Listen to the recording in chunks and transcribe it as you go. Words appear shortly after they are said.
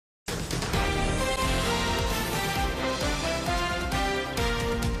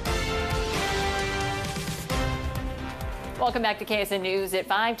Welcome back to KSN News at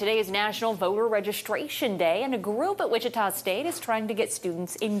 5. Today is National Voter Registration Day, and a group at Wichita State is trying to get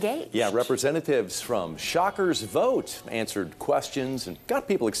students engaged. Yeah, representatives from Shockers Vote answered questions and got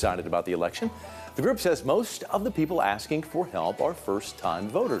people excited about the election. The group says most of the people asking for help are first-time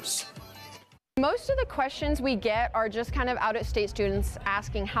voters. Most of the questions we get are just kind of out-of-state students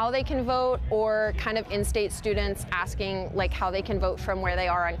asking how they can vote, or kind of in-state students asking like how they can vote from where they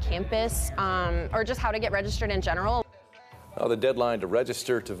are on campus, or just how to get registered in general. The deadline to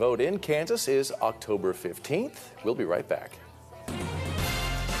register to vote in Kansas is October 15th. We'll be right back.